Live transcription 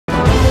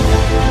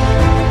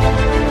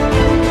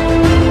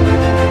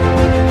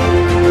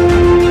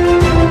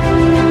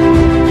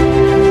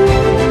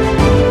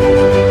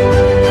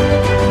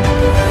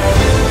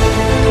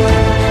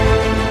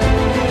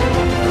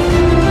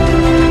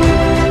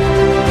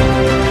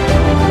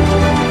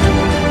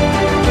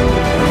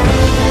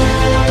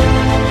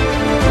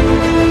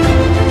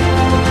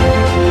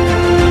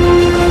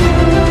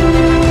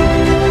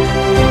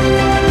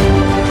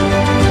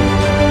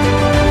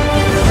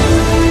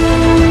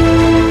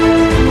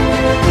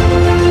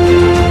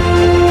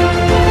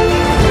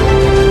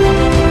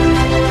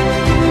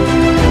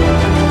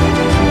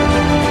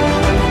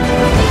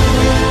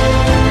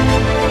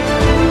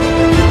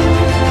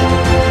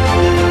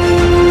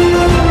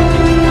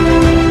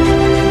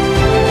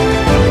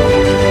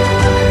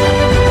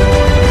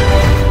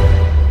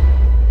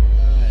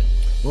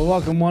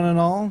Welcome one and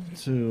all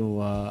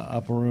to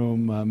Upper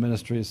Room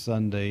Ministries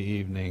Sunday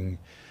evening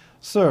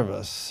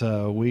service.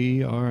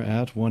 We are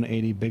at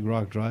 180 Big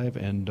Rock Drive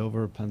in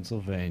Dover,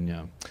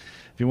 Pennsylvania.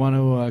 If you want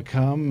to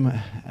come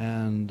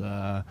and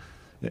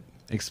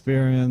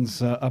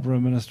experience Upper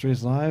Room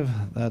Ministries live,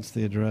 that's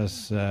the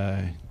address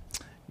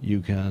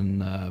you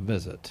can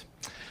visit.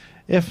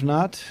 If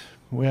not,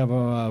 we have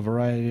a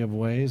variety of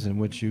ways in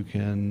which you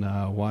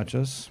can watch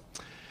us.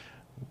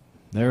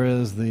 There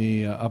is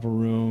the Upper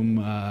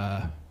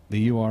Room,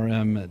 the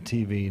URM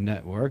TV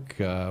network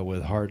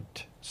with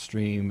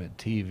Heartstream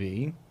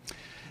TV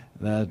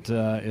that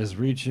is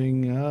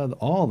reaching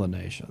all the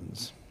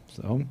nations.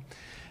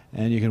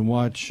 And you can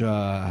watch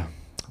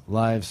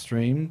live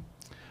stream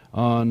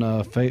on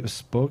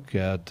Facebook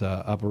at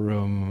Upper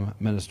Room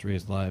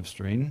Ministries live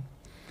stream.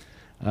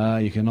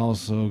 You can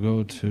also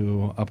go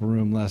to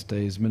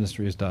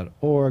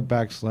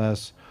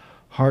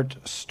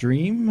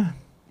upperroomlastdaysministries.org/Heartstream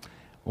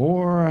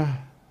or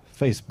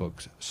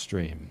Facebook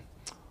stream.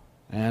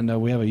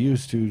 And we have a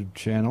YouTube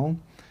channel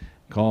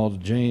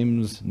called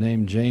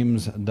named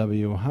James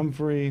W.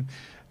 Humphrey.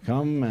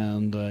 Come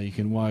and you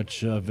can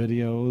watch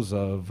videos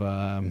of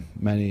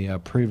many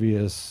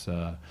previous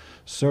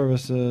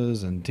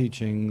services and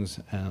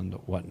teachings and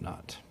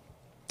whatnot.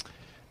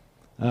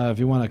 If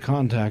you want to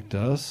contact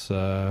us,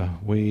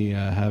 we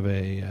have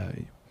a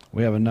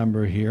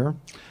number here,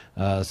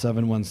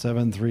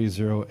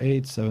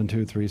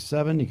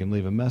 717-308-7237. You can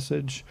leave a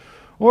message,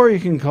 or you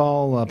can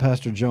call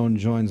Pastor Joan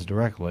Joins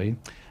directly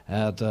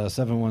at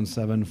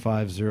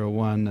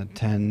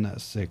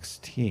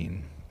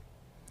 717-501-1016.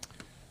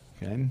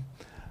 Okay.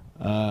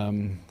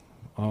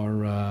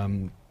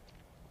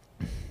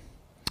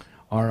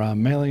 Our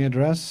mailing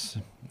address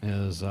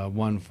is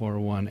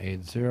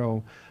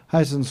 14180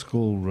 Hyson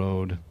School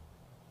Road,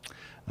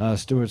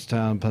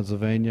 Stewartstown,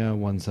 Pennsylvania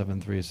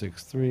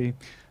 17363.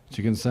 So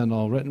you can send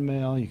all written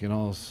mail. You can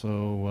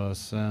also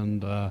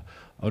send a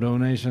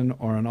donation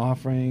or an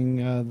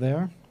offering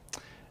there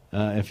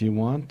if you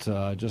want.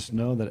 Just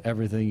know that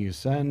everything you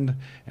send,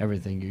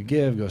 everything you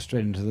give goes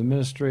straight into the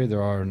ministry.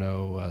 There are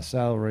no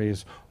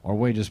salaries or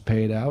wages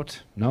paid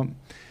out. Nope.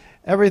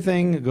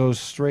 Everything goes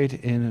straight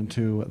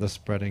into the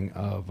spreading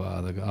of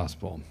the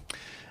gospel.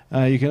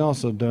 You can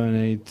also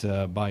donate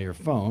by your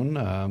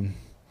phone,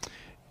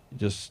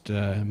 just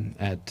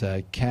at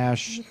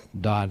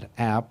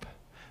cash.app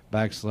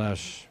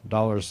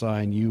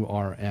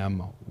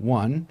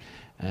 /$URM1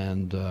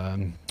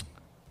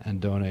 and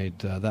donate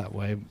that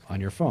way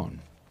on your phone.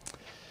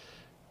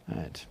 All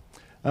right.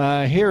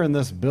 Here in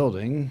this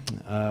building,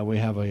 we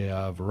have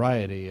a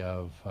variety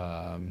of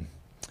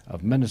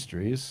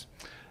ministries.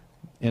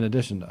 In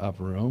addition to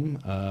Upper Room,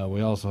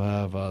 we also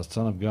have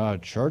Son of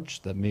God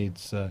Church that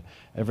meets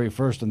every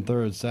first and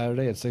third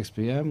Saturday at 6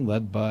 p.m.,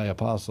 led by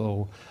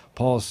Apostle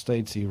Paul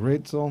Statesy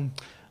Ratzel.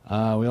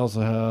 We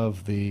also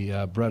have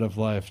the Bread of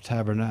Life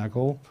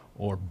Tabernacle,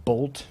 or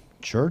Bolt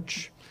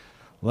Church,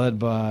 led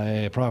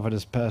by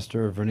Prophetess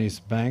Pastor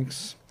Vernice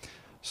Banks,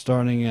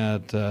 starting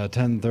at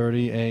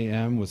 10:30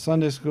 a.m. with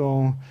Sunday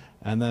school,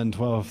 and then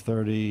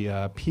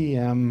 12:30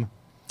 p.m.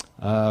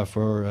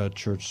 For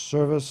church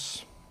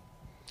service.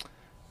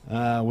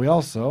 We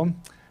also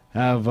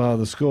have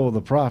the School of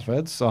the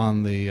Prophets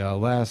on the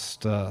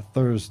last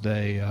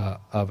Thursday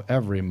of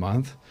every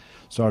month,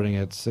 starting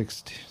at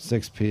 6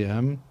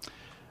 p.m.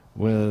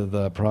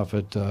 with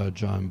Prophet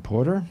John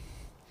Porter.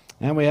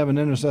 And we have an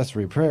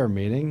intercessory prayer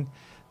meeting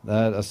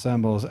that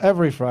assembles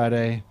every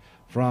Friday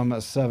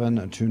from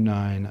 7 to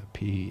 9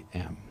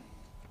 p.m.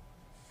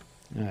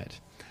 All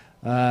right.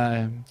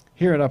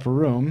 Here at Upper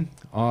Room,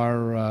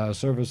 our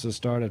services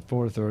start at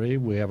 4:30.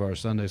 We have our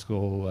Sunday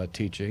school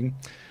teaching,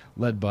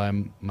 led by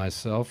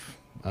myself,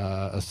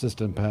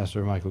 Assistant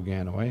Pastor Michael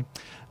Ganaway.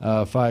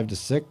 5 to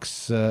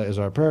 6 is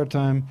our prayer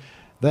time.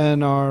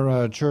 Then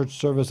our church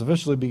service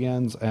officially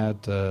begins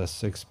at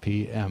 6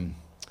 p.m.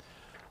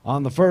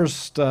 On the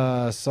first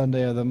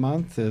Sunday of the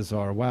month is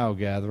our WOW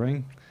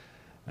gathering,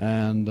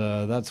 and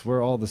that's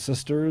where all the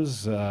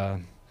sisters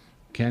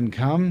can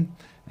come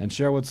and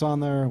share what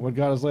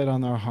God has laid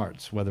on their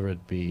hearts, whether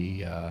it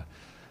be a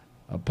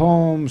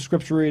poem,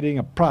 scripture reading,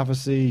 a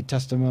prophecy,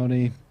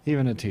 testimony,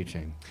 even a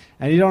teaching.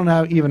 And you don't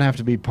even have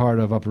to be part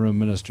of Upper Room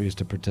Ministries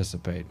to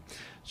participate.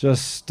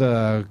 Just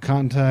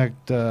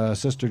contact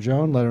Sister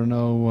Joan, let her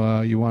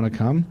know you want to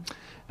come,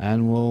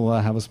 and we'll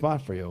have a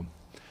spot for you.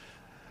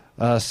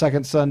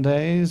 Second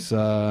Sundays,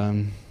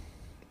 I,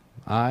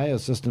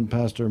 Assistant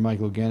Pastor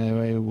Michael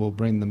Ganaway, will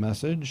bring the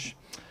message.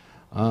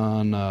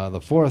 On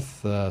the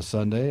fourth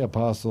Sunday,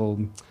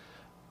 Apostle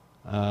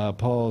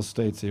Paul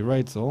Statesy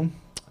Ratzel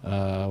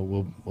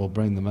will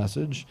bring the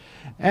message.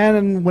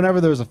 And whenever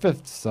there's a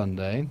fifth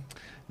Sunday,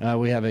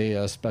 we have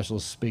a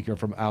special speaker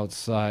from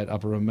outside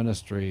Upper Room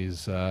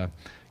Ministries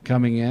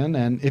coming in.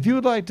 And if you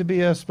would like to be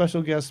a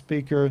special guest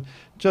speaker,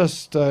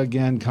 just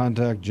again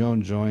contact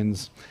Joan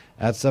Joins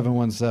at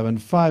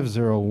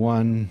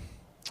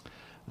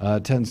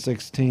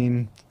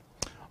 717-501-1016.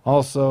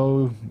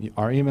 Also,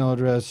 our email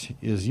address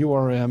is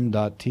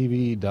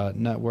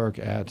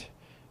urm.tv.network@gmail.com.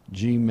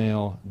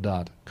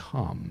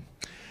 gmail.com.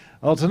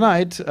 Well,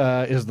 tonight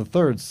is the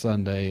third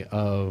Sunday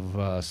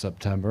of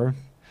September,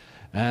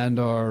 and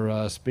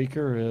our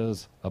speaker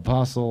is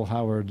Apostle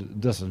Howard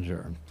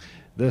Dissinger.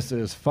 This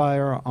is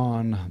Fire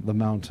on the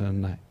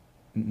Mountain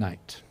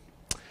Night.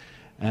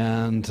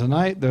 And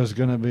tonight there's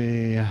going to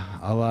be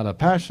a lot of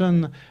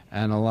passion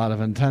and a lot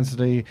of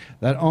intensity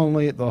that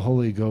only the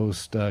Holy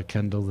Ghost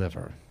can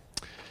deliver.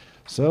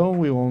 So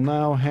we will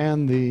now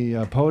hand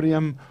the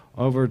podium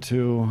over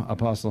to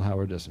Apostle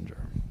Howard Dissinger.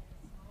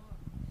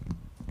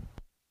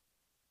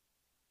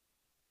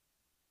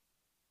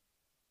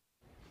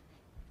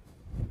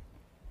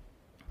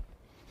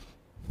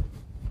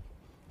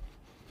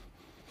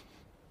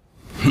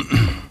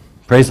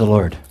 Praise the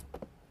Lord.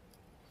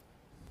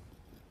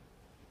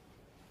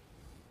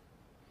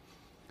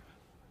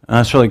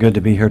 It's really good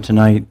to be here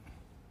tonight.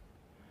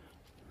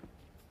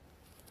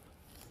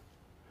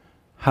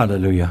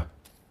 Hallelujah.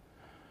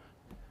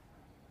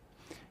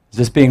 Is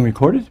this being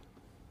recorded?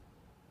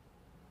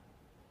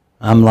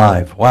 I'm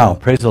live. Wow,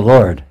 praise the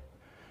Lord.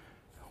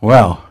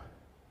 Well,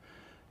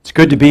 it's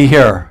good to be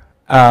here.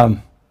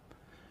 I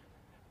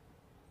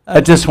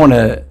just want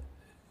to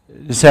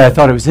say I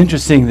thought it was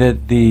interesting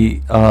that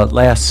the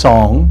last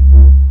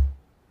song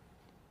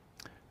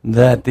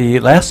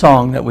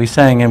that we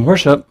sang in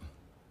worship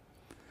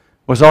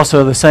was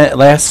also the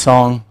last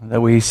song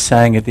that we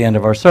sang at the end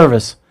of our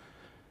service,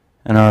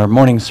 in our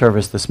morning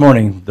service this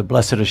morning, the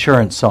Blessed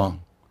Assurance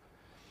song.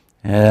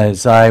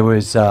 As I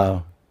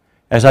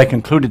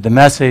concluded the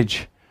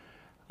message,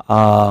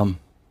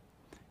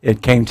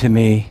 it came to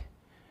me,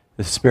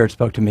 the Spirit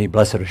spoke to me,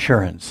 Blessed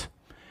Assurance.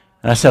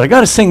 And I said, I got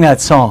to sing that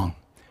song.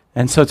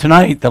 And so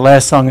tonight, the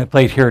last song I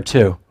played here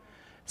too.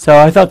 So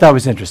I thought that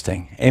was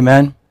interesting.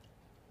 Amen.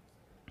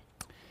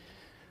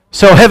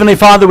 So Heavenly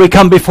Father, we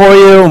come before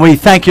you and we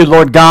thank you,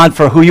 Lord God,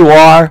 for who you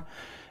are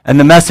and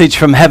the message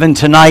from heaven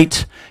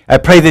tonight. I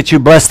pray that you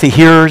bless the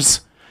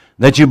hearers,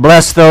 that you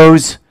bless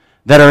those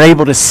that are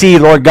able to see,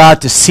 Lord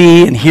God, to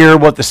see and hear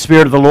what the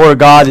Spirit of the Lord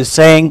God is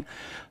saying,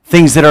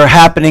 things that are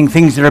happening,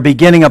 things that are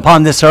beginning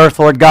upon this earth,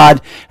 Lord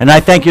God. And I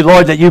thank you,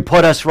 Lord, that you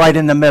put us right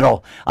in the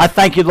middle. I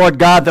thank you, Lord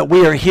God, that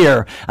we are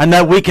here and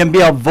that we can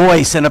be a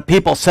voice and a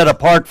people set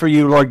apart for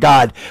you, Lord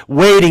God,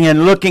 waiting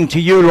and looking to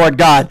you, Lord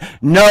God,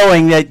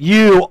 knowing that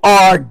you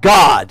are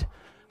God.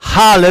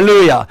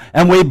 Hallelujah.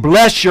 And we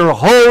bless your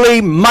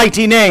holy,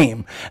 mighty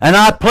name. And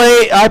I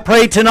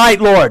pray tonight,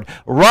 Lord,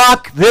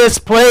 rock this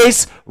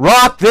place,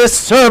 rock this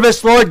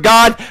service, Lord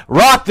God,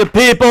 rock the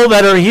people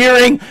that are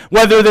hearing,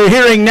 whether they're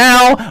hearing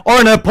now or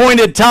an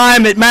appointed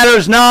time, it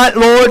matters not,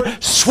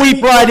 Lord.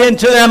 Sweep right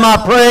into them, I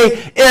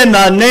pray, in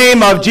the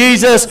name of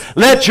Jesus.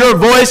 Let your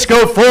voice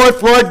go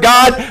forth, Lord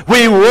God.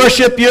 We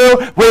worship you,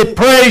 we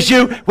praise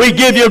you, we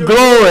give you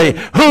glory.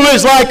 Who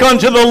is like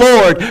unto the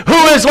Lord?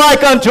 Who is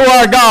like unto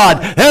our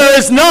God? There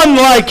is none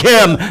like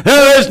him.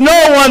 There is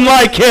no one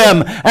like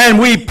him. And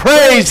we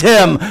praise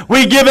him.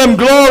 We give him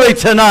glory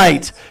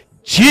tonight.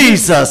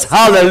 Jesus,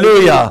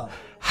 hallelujah,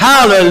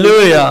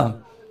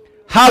 hallelujah,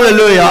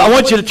 hallelujah. I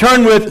want you to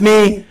turn with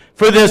me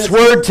for this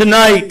word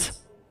tonight.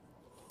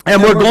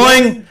 And we're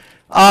going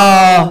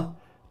to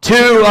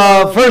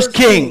 1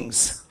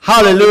 Kings,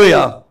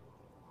 hallelujah.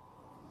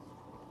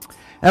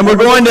 And we're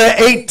going to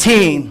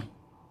 18.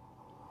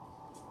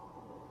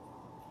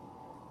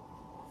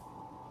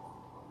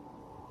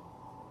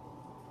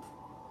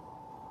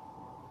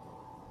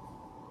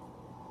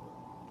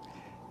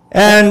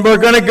 And we're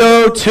going to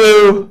go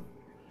to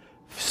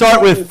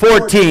start with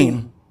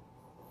 14.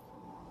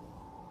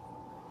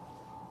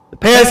 The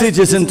passage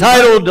is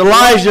entitled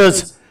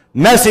Elijah's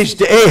Message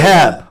to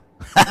Ahab.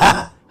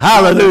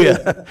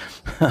 Hallelujah.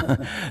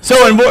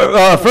 So in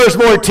verse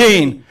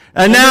 14,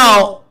 and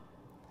now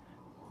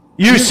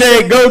you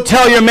say, go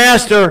tell your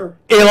master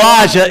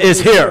Elijah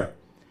is here.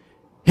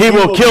 He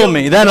will kill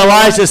me. Then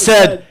Elijah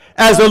said,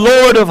 as the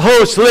Lord of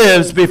hosts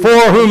lives,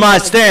 before whom I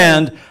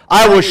stand,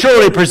 I will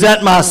surely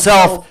present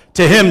myself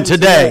to him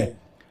today.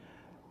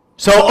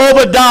 So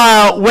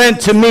Obadiah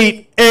went to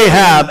meet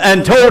Ahab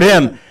and told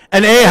him,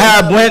 and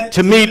Ahab went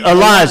to meet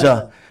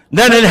Elijah.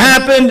 Then it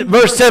happened,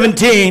 verse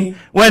 17,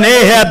 when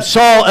Ahab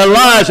saw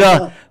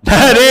Elijah,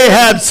 that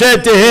Ahab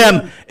said to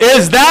him,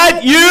 is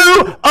that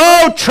you,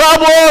 O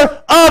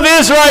troubler of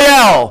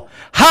Israel?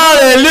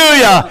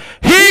 Hallelujah.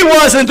 He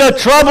wasn't the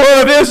troubler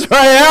of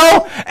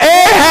Israel.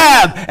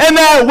 Ahab and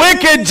that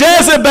wicked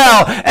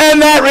Jezebel and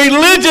that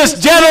religious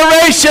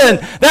generation,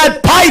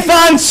 that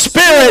Python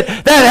spirit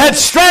that had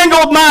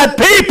strangled my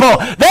people,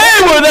 they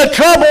were the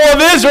trouble of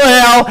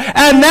Israel.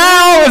 And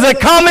now is a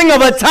coming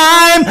of a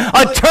time,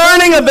 a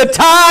turning of the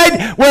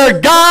tide, where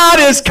God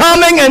is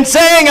coming and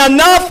saying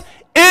enough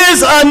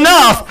is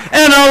enough.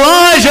 And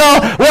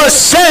Elijah was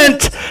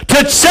sent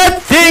to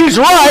set things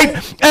right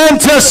and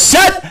to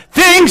set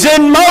things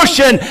in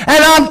motion.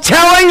 And I'm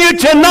telling you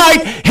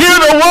tonight, hear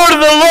the word of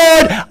the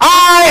Lord,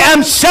 I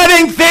am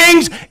setting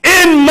things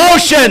in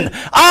motion.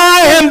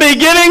 I am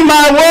beginning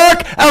my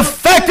work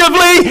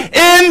effectively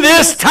in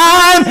this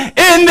time,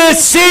 in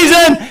this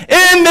season,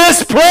 in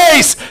this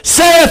place,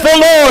 saith the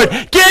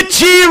Lord. Get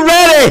ye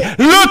ready,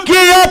 look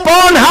ye up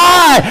on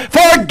high,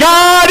 for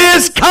God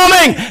is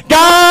coming.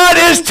 God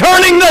is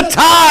turning the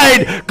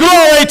tide.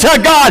 Glory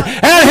to God.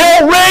 And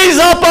he'll raise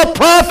up a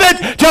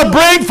prophet to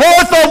bring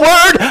forth the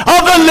word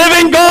of the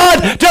living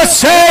God, to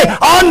say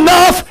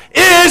enough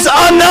is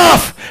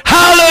enough.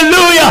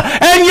 Hallelujah.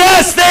 And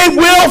yes, they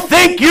will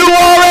think you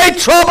are a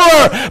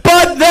troubler,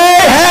 but they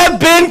have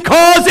been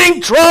causing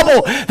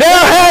trouble.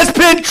 There has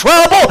been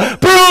trouble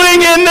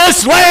brewing in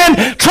this land,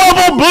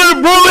 trouble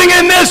brewing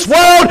in this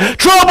world,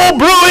 trouble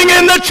brewing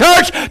in the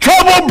church,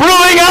 trouble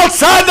brewing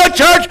outside the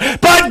church,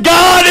 but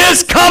God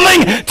is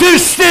coming to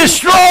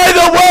destroy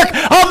the work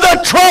of the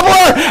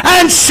troubler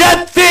and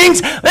set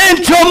things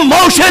into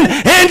motion,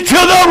 into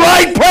the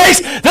right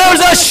place.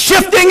 There's a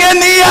shifting in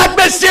the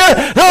atmosphere.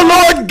 The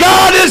Lord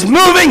God is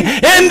moving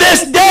in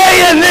this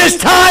day and this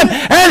time,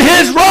 and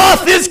his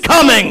wrath is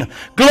coming.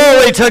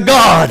 Glory to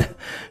God.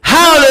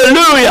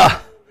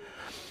 Hallelujah.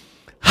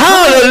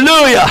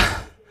 Hallelujah.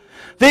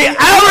 The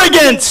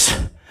arrogance,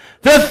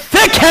 the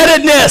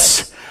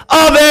thick-headedness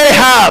of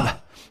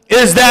Ahab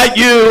is that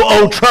you,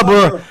 O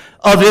troubler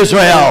of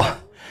Israel.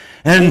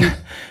 And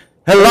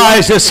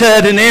Elijah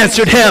said and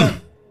answered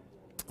him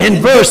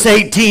in verse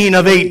 18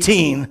 of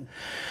 18,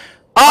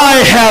 I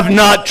have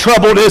not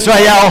troubled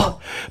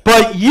Israel,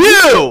 but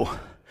you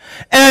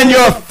and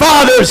your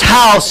father's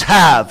house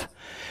have,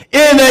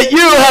 in that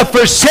you have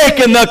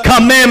forsaken the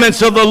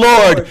commandments of the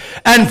Lord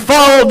and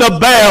followed the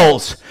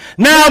Baals.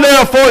 Now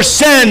therefore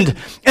send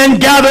and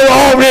gather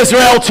all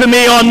Israel to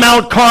me on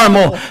Mount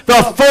Carmel,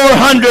 the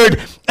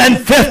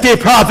 450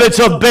 prophets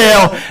of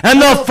Baal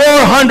and the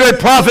 400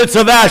 prophets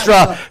of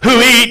Asherah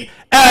who eat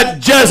at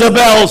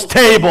Jezebel's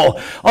table.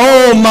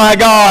 Oh my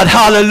God,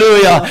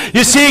 hallelujah.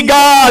 You see,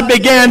 God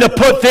began to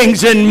put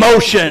things in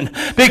motion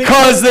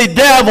because the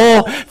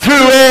devil,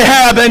 through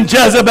Ahab and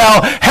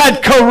Jezebel,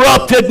 had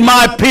corrupted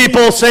my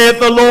people, saith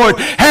the Lord,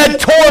 had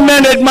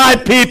tormented my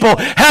people,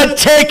 had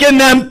taken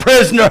them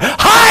prisoner,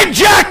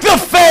 hijacked the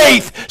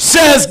faith,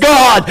 says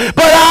God.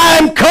 But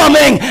I'm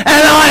coming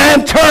and I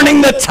am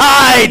turning the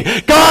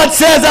tide. God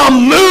says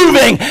I'm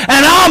moving,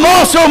 and I'm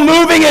also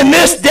moving in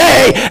this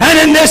day and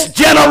in this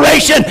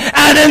generation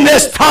and in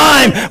this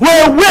time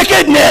where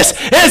wickedness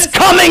is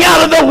coming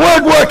out of the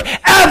woodwork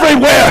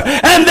everywhere,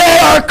 and they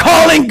are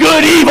calling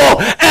good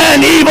evil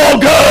and evil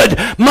good.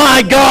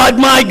 My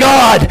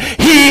God,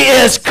 he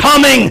is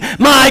coming.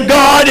 My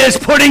God is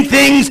putting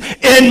things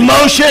in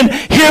motion.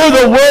 Hear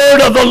the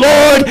word of the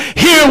Lord.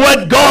 Hear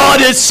what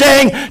God is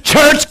saying.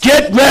 Church,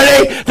 get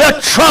ready. The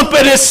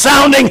trumpet is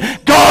sounding.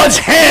 God's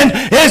hand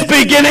is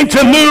beginning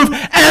to move,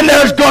 and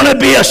there's going to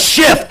be a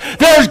shift.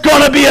 There's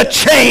going to be a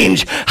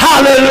change.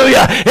 Hallelujah.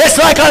 It's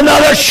like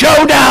another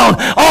showdown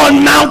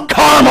on Mount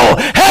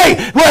Carmel.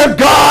 Hey, where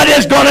God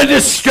is going to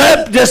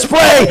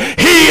display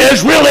He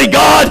is really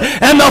God,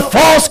 and the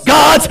false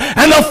gods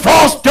and the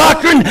false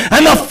doctrine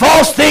and the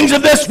false things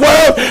of this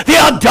world,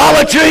 the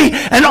idolatry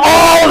and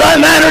all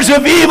the manners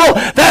of evil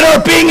that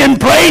are being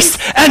embraced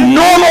and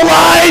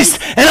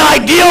normalized and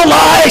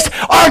idealized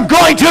are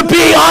going to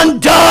be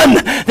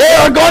undone. They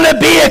are going to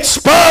be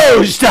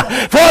exposed,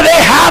 for they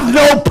have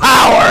no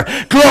power.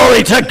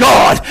 Glory to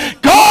God.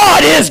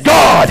 God is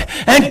God,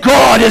 and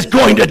God is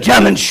going to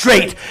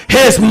demonstrate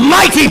His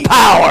mighty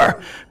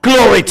power.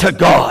 Glory to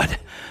God.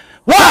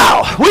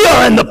 Wow, we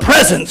are in the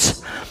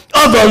presence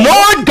of the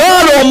Lord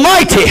God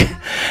Almighty,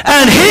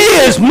 and He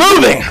is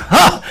moving.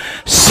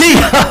 See,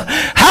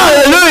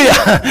 hallelujah.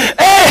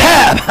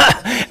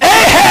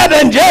 Ahab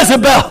and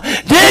Jezebel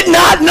did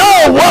not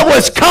know what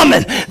was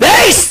coming.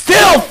 They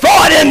still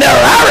thought in their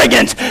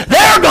arrogance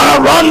they're going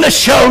to run the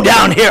show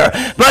down here.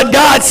 But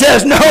God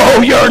says,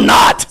 no, you're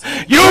not.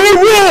 You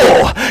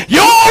rule.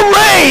 You'll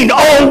reign,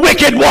 O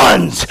wicked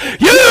ones.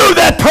 You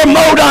that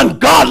promote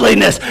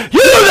ungodliness.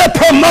 You that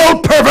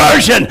promote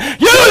perversion.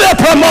 You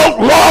that promote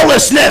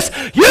lawlessness.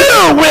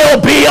 You will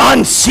be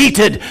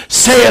unseated,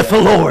 saith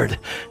the Lord.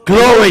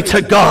 Glory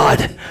to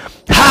God.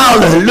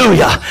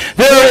 Hallelujah.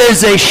 There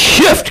is a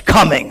shift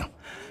coming.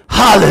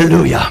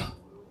 Hallelujah.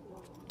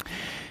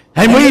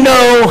 And we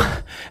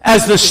know,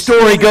 as the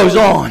story goes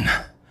on,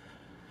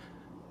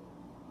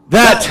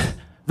 that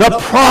the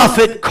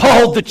prophet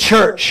called the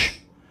church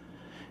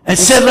and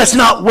said, let's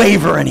not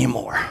waver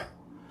anymore.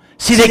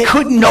 See, they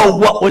couldn't know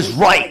what was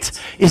right.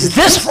 Is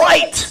this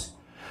right?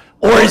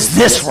 Or is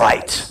this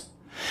right?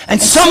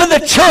 And some of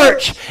the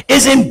church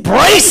is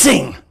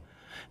embracing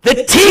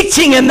the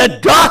teaching and the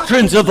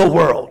doctrines of the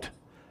world.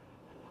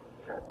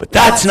 But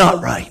that's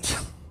not right.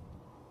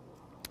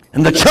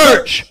 And the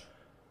church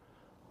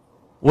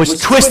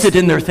was twisted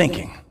in their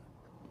thinking.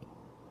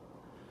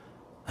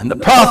 And the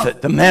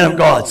prophet, the man of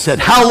God, said,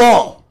 how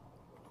long?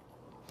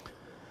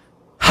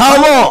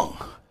 How long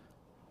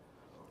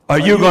are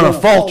you going to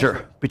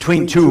falter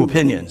between two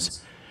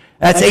opinions?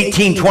 That's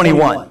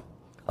 18:21.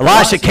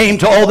 Elisha came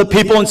to all the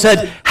people and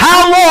said,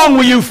 how long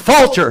will you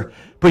falter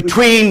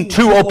between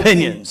two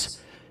opinions?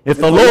 If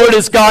the Lord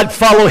is God,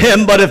 follow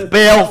him, but if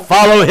Baal,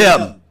 follow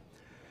him.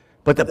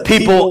 But the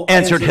people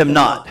answered him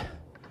not.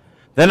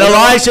 Then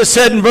Elisha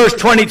said in verse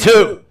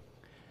 22,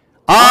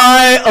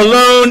 I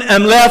alone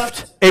am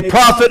left a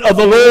prophet of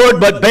the Lord,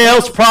 but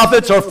Baal's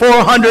prophets are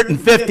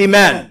 450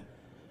 men.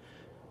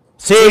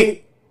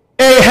 See,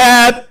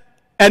 Ahab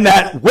and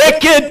that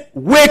wicked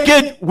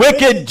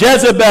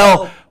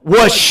Jezebel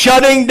was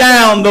shutting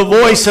down the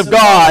voice of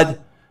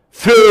God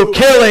through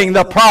killing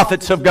the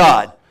prophets of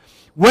God.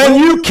 When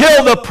you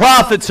kill the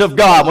prophets of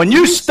God, when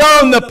you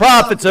stone the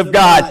prophets of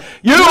God,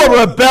 you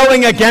are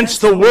rebelling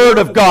against the Word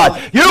of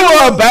God. You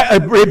are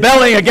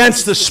rebelling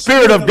against the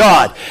Spirit of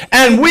God.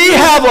 And we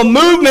have a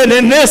movement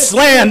in this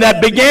land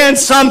that began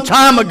some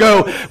time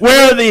ago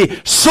where the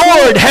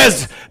sword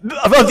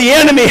of the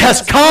enemy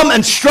has come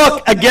and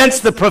struck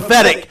against the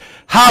prophetic.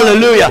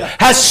 Hallelujah.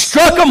 Has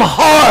struck them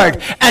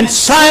hard and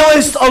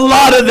silenced a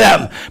lot of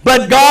them.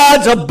 But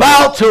God's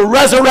about to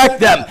resurrect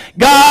them.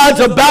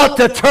 God's about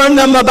to turn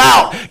them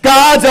about.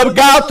 God's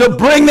about to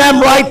bring them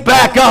right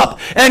back up.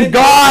 And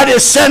God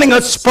is sending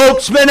a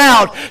spokesman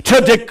out to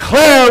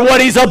declare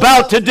what he's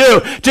about to do.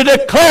 To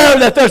declare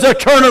that there's a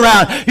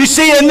turnaround. You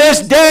see, in this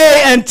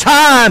day and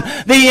time,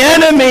 the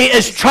enemy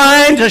is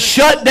trying to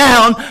shut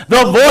down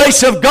the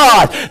voice of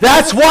God.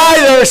 That's why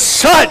there's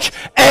such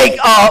a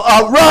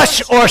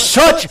rush or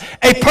such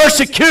a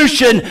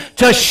persecution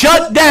to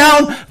shut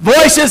down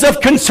voices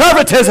of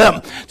conservatism,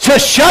 to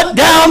shut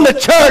down the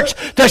church,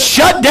 to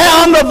shut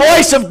down the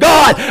voice of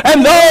God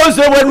and those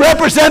that would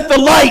represent the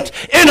light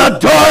in a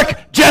dark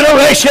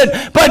generation.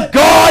 But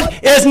God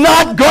is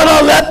not going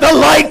to let the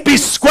light be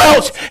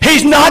squelched.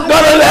 He's not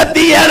going to let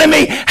the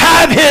enemy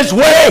have his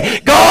way.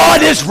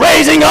 God is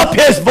raising up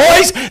his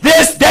voice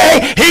this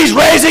day. He's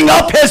raising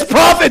up his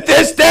prophet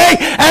this day,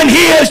 and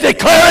he is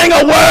declaring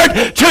a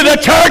word to the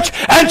church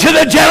and to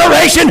the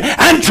generation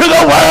and to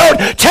the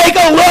world. Take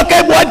a look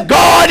at what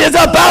God is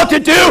about to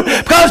do,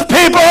 because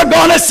people are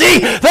going to see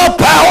the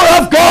power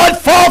of God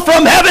fall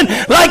from heaven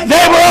like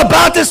they were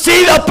about to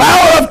see the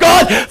power of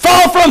God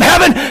fall from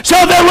heaven. So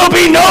there will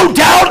be no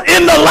doubt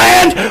in the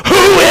land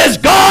who is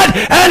God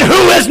and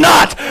who is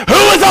not,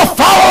 who is a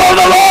follower of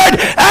the Lord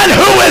and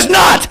who is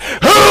not,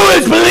 who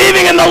is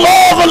believing in the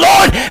law of the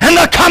Lord and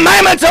the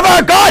commandments of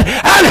our God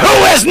and who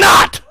is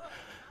not.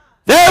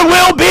 There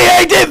will be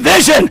a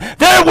division.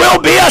 There will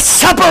be a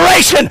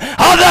separation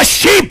of the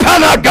sheep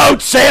and the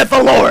goats, saith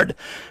the Lord.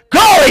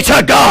 Glory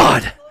to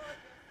God.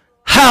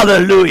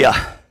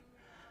 Hallelujah.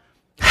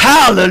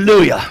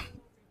 Hallelujah.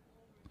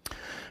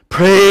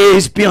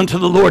 Praise be unto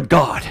the Lord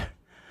God.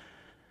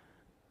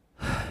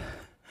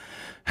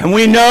 And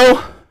we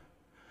know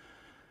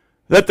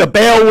that the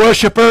Baal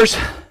worshipers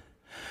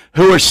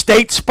who are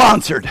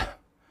state-sponsored,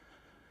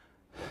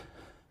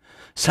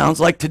 sounds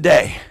like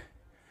today,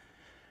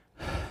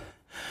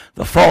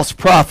 the false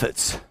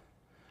prophets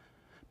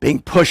being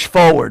pushed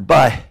forward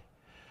by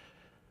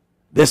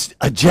this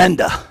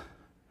agenda,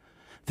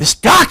 this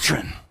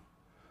doctrine.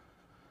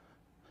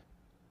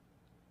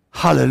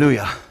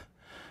 Hallelujah.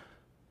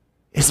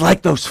 Is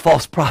like those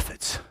false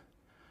prophets,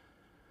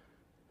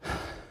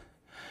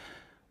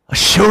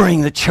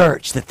 assuring the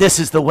church that this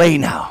is the way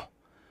now.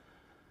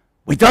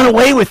 We've done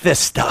away with this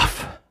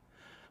stuff.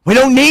 We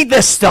don't need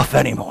this stuff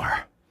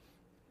anymore.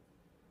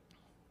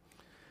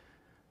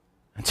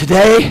 And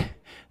today,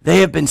 they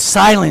have been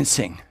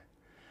silencing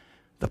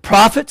the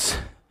prophets.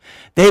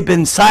 They've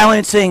been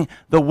silencing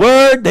the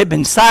word. They've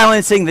been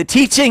silencing the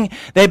teaching.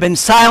 They've been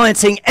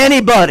silencing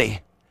anybody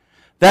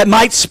that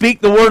might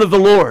speak the word of the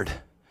Lord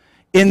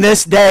in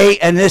this day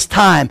and this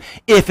time,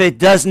 if it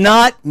does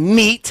not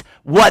meet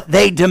what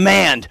they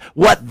demand,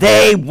 what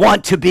they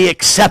want to be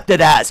accepted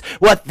as,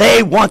 what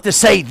they want to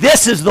say,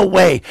 this is the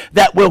way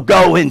that we'll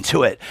go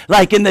into it,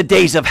 like in the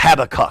days of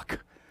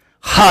Habakkuk.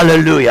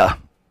 Hallelujah.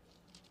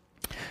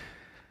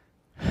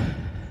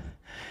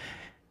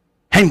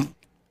 And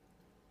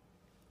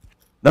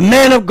the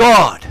man of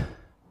God,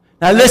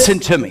 now listen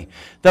to me,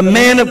 the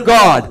man of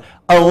God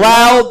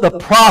allowed the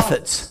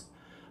prophets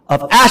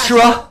of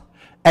Asherah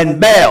and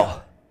Baal,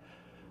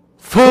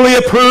 fully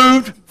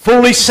approved,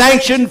 fully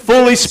sanctioned,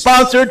 fully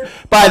sponsored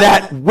by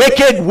that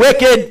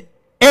wicked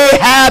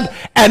Ahab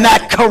and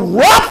that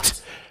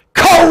corrupt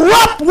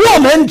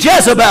woman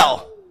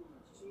Jezebel.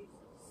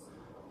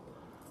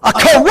 A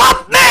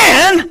corrupt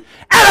man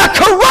and a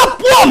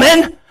corrupt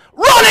woman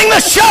running the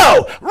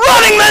show,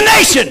 running the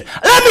nation.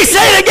 Let me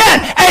say it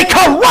again. A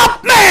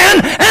corrupt man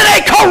and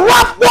a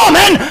corrupt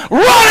woman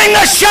running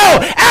the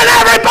show. And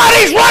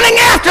everybody's running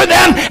after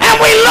them. And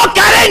we look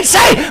at it and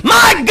say,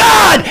 my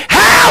God,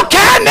 how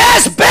can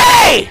this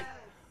be?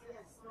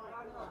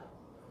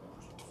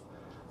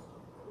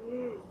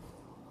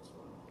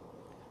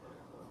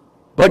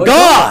 But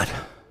God,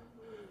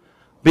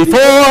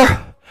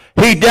 before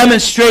he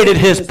demonstrated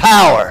his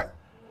power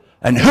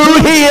and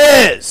who he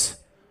is,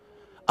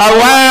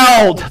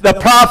 allowed the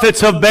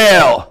prophets of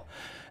Baal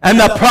and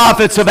the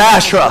prophets of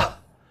Asherah,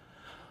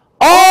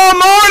 all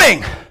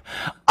morning,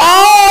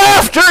 all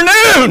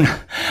afternoon,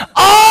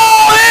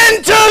 all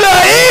into the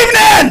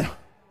evening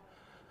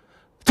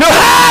to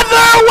have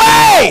their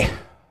way,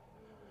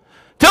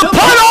 to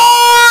put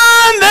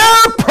on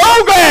their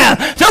program,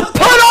 to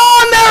put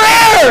on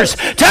their ears,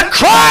 to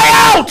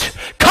cry out,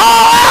 call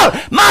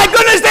out. My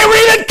goodness, they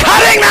were even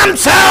cutting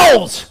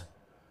themselves.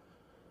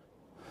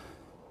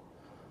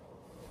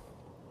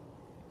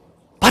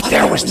 But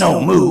there was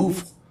no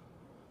move.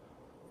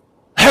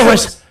 There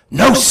was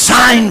no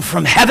sign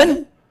from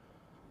heaven,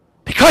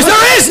 because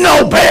there is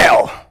no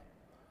Baal.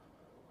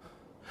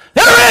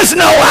 There is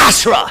no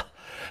Asherah.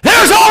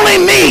 There's only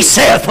me,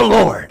 saith the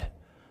Lord.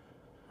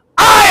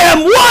 I am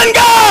one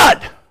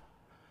God.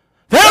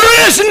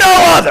 There is no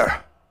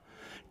other.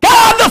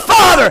 God the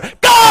Father,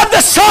 God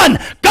the Son,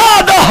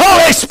 God the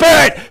Holy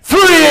Spirit,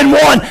 3 in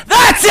 1.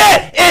 That's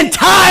it.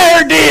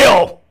 Entire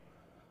deal.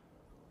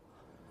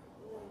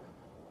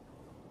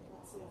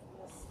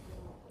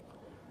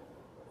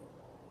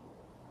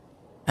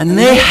 And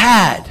they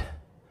had,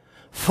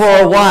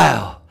 for a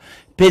while,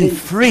 been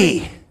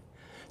free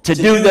to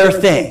do their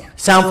thing.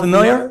 Sound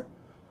familiar?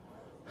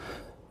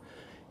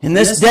 In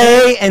this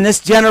day and this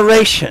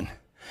generation,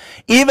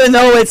 even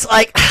though it's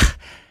like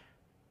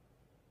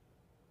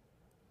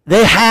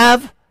they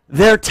have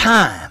their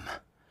time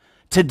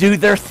to do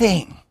their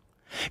thing,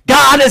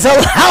 God is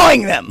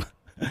allowing them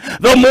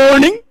the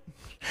morning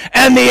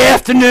and the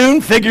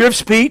afternoon, figure of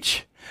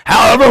speech,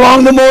 however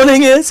long the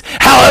morning is,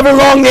 however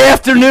long the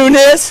afternoon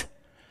is,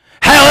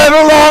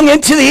 however long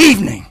into the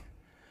evening.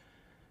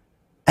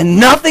 And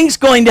nothing's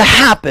going to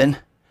happen,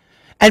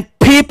 and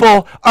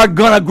people are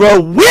going to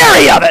grow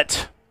weary of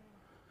it.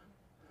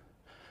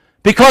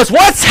 Because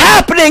what's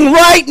happening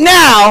right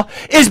now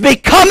is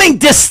becoming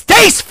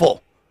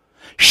distasteful,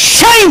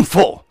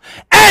 shameful,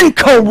 and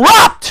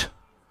corrupt.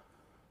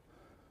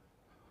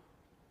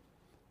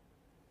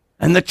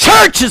 And the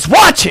church is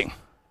watching.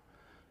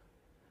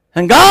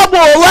 And God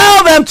will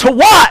allow them to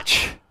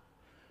watch.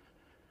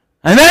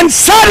 And then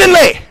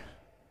suddenly,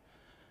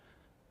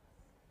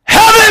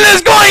 heaven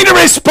is going to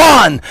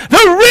respond. The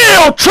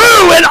real,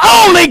 true, and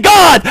only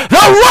God,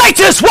 the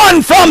righteous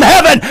one from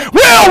heaven,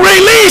 will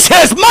release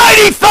his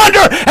mighty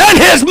thunder and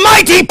his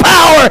mighty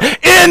power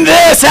in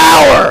this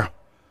hour.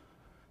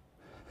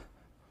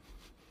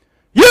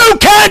 You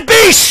can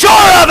be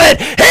sure of it.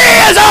 He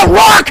is a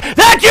rock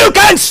that you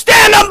can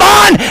stand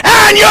upon,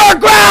 and your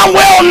ground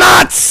will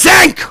not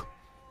sink.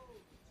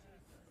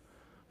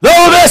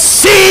 Though the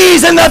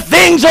seas and the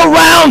things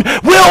around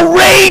will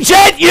rage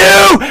at you,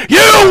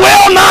 you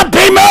will not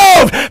be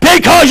moved,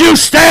 because you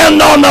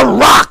stand on the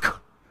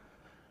rock.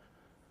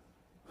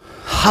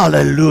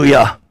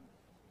 Hallelujah.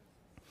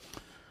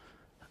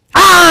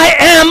 I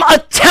am a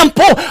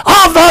temple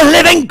of the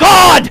living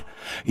God.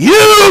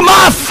 You,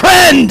 my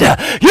friend,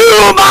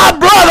 you, my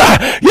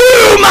brother,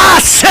 you, my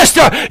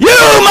sister,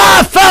 you,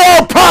 my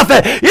fellow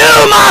prophet,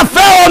 you, my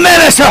fellow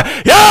minister,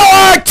 you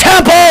are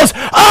temples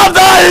of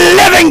the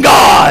living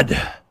God.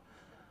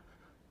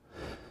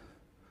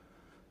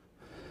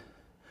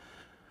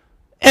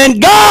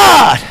 And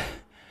God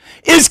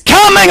is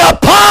coming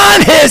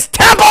upon his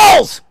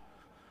temples.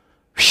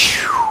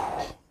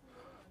 Whew.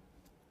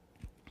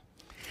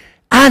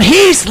 And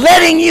he's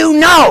letting you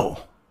know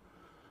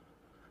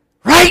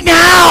right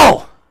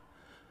now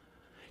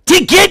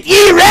to get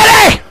ye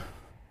ready.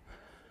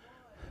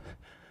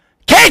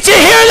 Can't you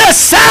hear the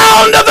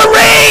sound of the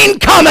rain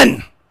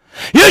coming?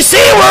 You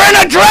see, we're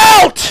in a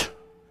drought.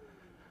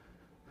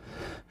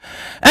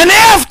 And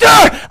after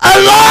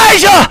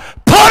Elijah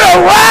put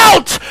a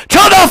rout to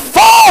the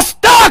false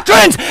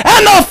doctrines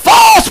and the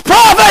false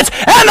prophets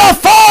and the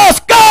false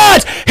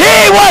gods,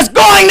 he was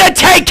going to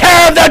take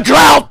care of the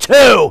drought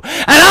too.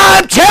 And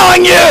I'm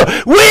telling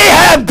you, we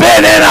have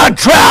been in a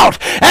drought,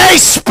 a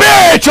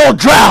spiritual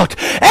drought,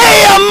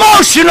 a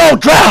emotional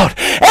drought,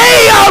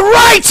 a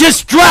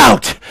righteous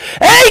drought,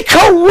 a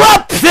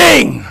corrupt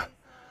thing.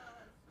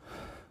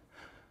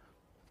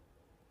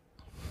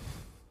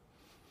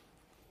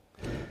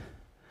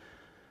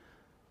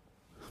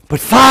 But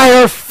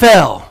fire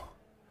fell,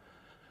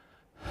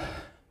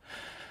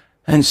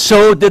 and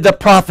so did the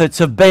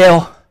prophets of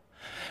Baal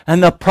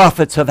and the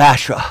prophets of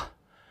Asherah,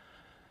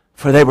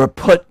 for they were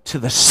put to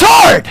the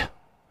sword.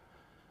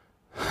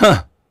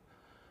 Huh.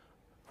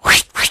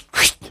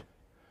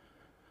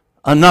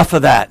 Enough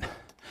of that.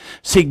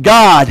 See,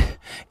 God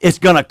is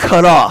going to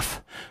cut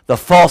off the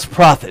false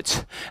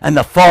prophets and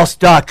the false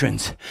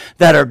doctrines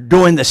that are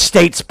doing the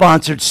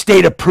state-sponsored,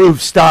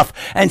 state-approved stuff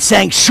and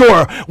saying,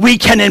 sure, we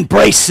can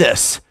embrace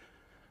this.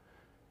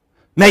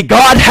 May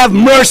God have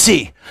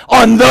mercy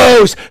on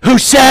those who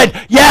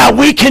said, yeah,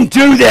 we can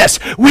do this.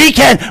 We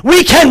can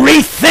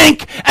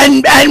rethink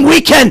and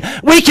we can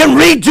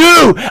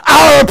redo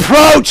our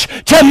approach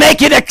to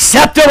make it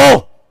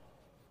acceptable.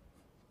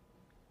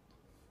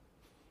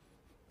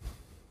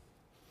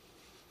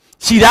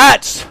 See,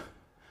 that's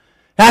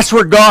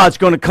where God's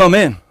going to come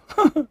in.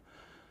 Do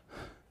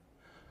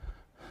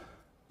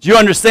you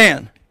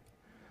understand?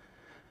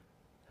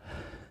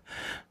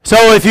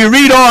 So if you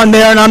read on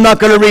there, and I'm not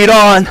going to read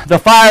on, the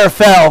fire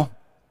fell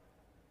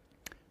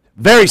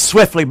very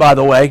swiftly, by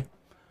the way.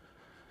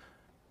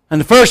 And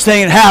the first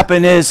thing that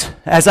happened is,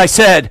 as I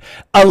said,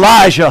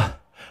 Elijah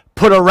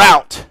put a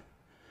rout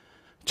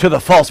to the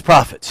false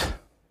prophets.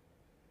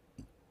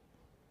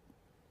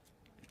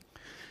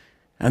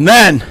 And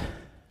then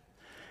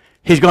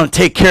he's going to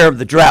take care of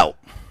the drought.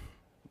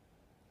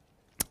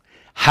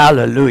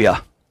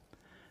 Hallelujah.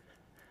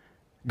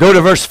 Go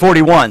to verse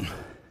 41.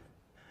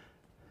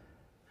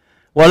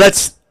 Well,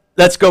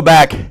 let's go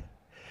back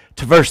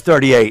to verse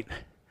 38.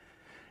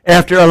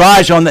 After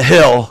Elijah on the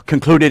hill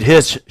concluded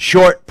his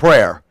short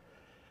prayer,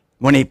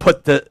 when he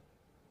put to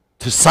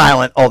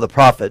silent all the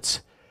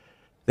prophets,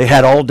 they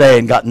had all day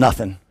and got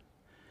nothing.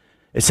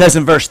 It says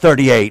in verse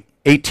 38,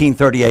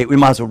 1838, we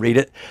might as well read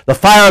it. The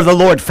fire of the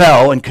Lord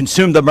fell and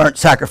consumed the burnt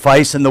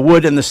sacrifice and the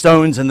wood and the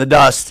stones and the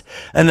dust,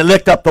 and it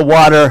licked up the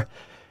water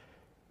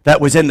that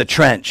was in the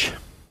trench.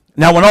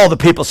 Now when all the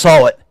people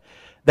saw it,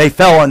 they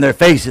fell on their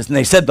faces and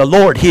they said, the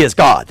Lord, He is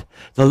God.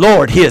 The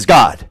Lord, He is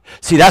God.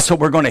 See, that's what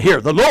we're going to hear.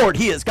 The Lord,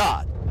 He is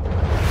God.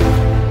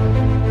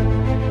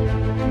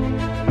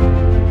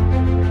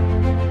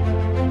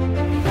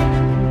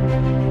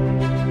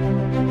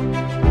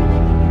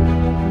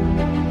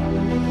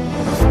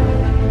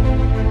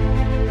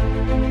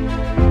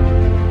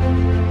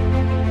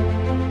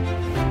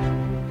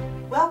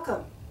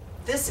 Welcome.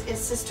 This is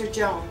Sister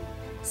Joan,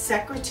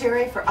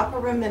 Secretary for Upper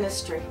Room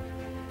Ministry.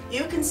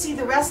 You can see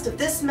the rest of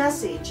this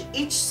message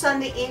each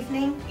Sunday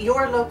evening,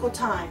 your local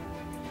time.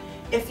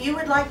 If you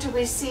would like to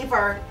receive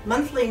our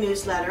monthly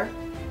newsletter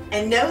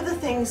and know the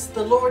things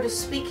the Lord is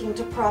speaking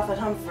to Prophet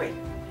Humphrey,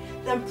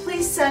 then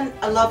please send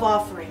a love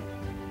offering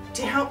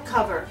to help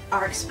cover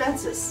our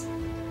expenses.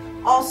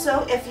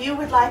 Also, if you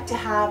would like to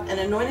have an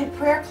anointed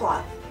prayer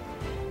cloth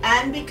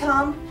and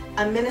become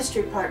a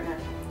ministry partner,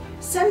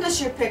 send us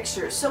your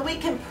pictures so we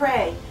can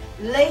pray,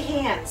 lay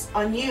hands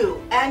on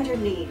you and your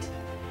need,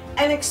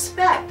 and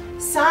expect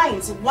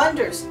signs,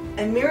 wonders,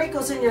 and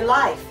miracles in your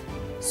life.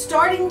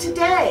 Starting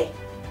today,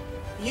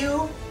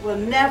 you will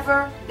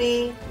never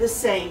be the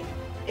same.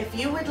 If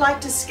you would like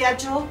to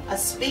schedule a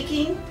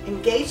speaking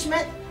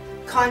engagement,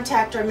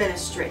 contact our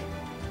ministry.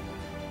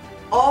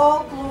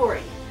 All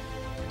glory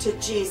to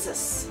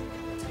Jesus.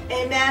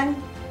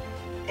 Amen.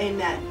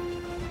 Amen.